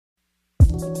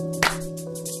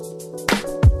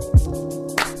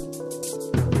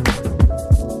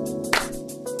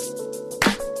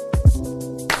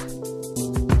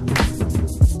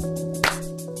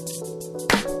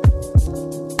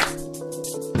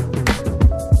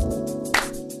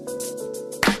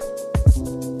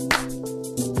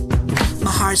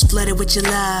Heart's flooded with your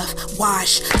love.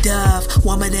 Wash, dove,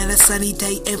 warmer than a sunny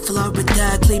day in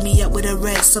Florida. Clean me up with a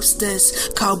red substance.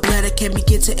 Cold blooded, can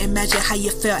begin to imagine how you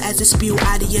felt as it spewed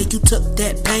out of you. You took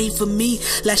that pain for me.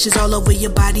 Lashes all over your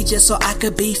body just so I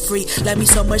could be free. Love me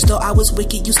so much though I was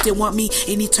wicked, you still want me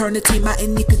in eternity. My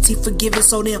iniquity forgiven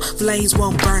so them flames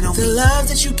won't burn on me. The love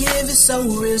that you give is so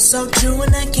real, so true,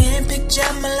 and I can't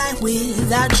picture my life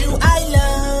without you. I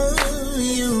love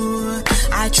you,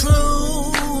 I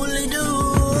truly do.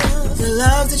 The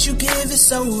love that you give is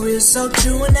so real, so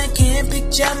true, and I can't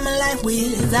picture my life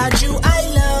without you. I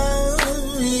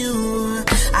love you,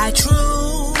 I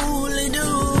truly do.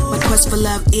 My quest for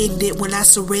love ended when I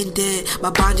surrendered.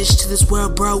 My bondage to this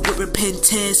world broke with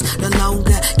repentance. No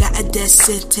longer got a death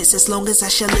sentence. As long as I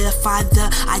shall live, Father,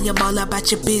 I am all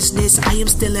about your business. I am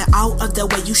still in awe of the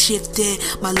way you shifted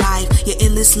my life. Your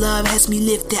endless love has me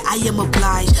lifted. I am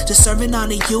obliged to serve and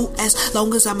honor you as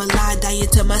long as I'm alive. Dying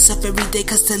to myself every day,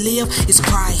 cause to live is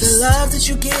Christ. The love that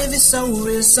you give is so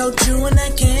real, so true, and I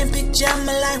can't picture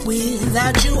my life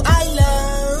without you. I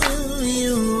love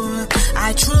you,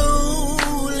 I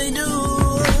truly do.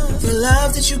 The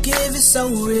love that you give is so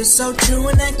real, so true,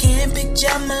 and I can't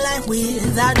picture my life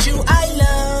without you. I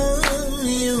love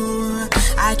you,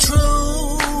 I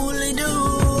truly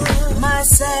do. My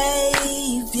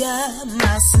Savior,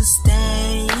 my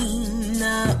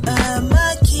sustainer,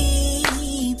 my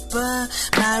keeper,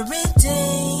 my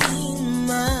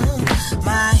redeemer,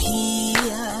 my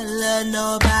healer,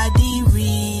 nobody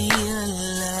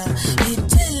realer. It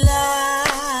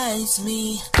delights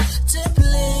me to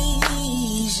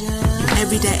please you.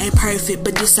 Every day ain't perfect,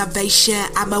 but this salvation,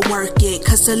 I'ma work it.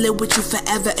 Cause to live with you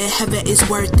forever in heaven is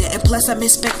worth it. And plus I'm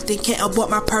expecting, can't abort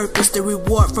my purpose. The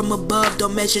reward from above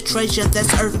don't measure treasure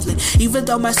that's earthly. Even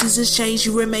though my seasons change,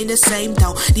 you remain the same.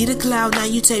 Don't need a cloud, now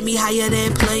you take me higher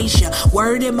than planes. Your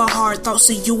word in my heart, thoughts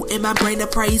of you in my brain, of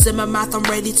praise in my mouth, I'm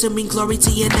ready to mean glory to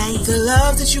your name. The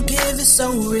love that you give is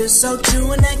so real, so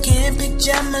true, and I can't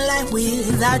picture my life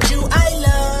without you. I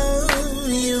love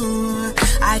you,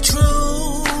 I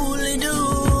truly do.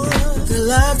 The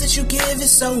love that you give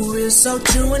is so real, so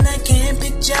true, and I can't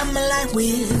picture my life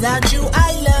without you.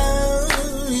 I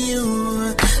love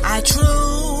you, I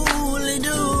truly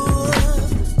do.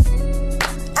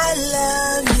 I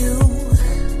love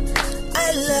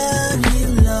you,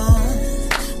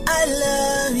 Lord. I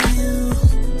love you,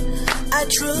 I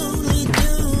truly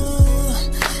do.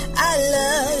 I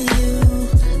love you.